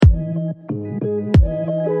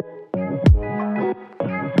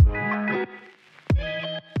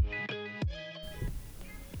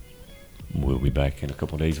back in a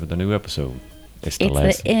couple of days with a new episode. It's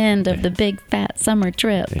the end of the big fat summer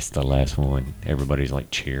trip. It's the last one. Everybody's like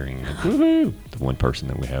cheering. Like, woohoo! The one person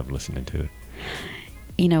that we have listening to it.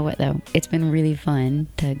 You know what, though? It's been really fun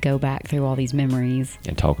to go back through all these memories.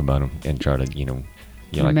 And talk about them and try to,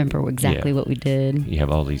 remember exactly what we did. You have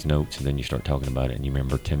all these notes and then you start talking about it and you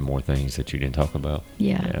remember 10 more things that you didn't talk about.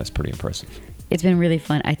 Yeah. Yeah, that's pretty impressive. It's been really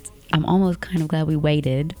fun. I'm almost kind of glad we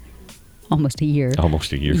waited almost a year.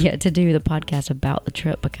 Yeah, to do the podcast about the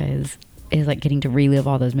trip because it's like getting to relive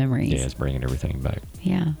all those memories. Yeah, it's bringing everything back.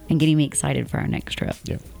 Yeah, and getting me excited for our next trip.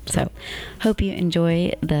 Yeah. So, hope you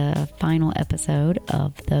enjoy the final episode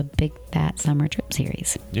of the Big Fat Summer Trip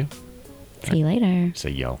series. Yeah. See you later.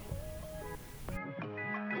 See y'all.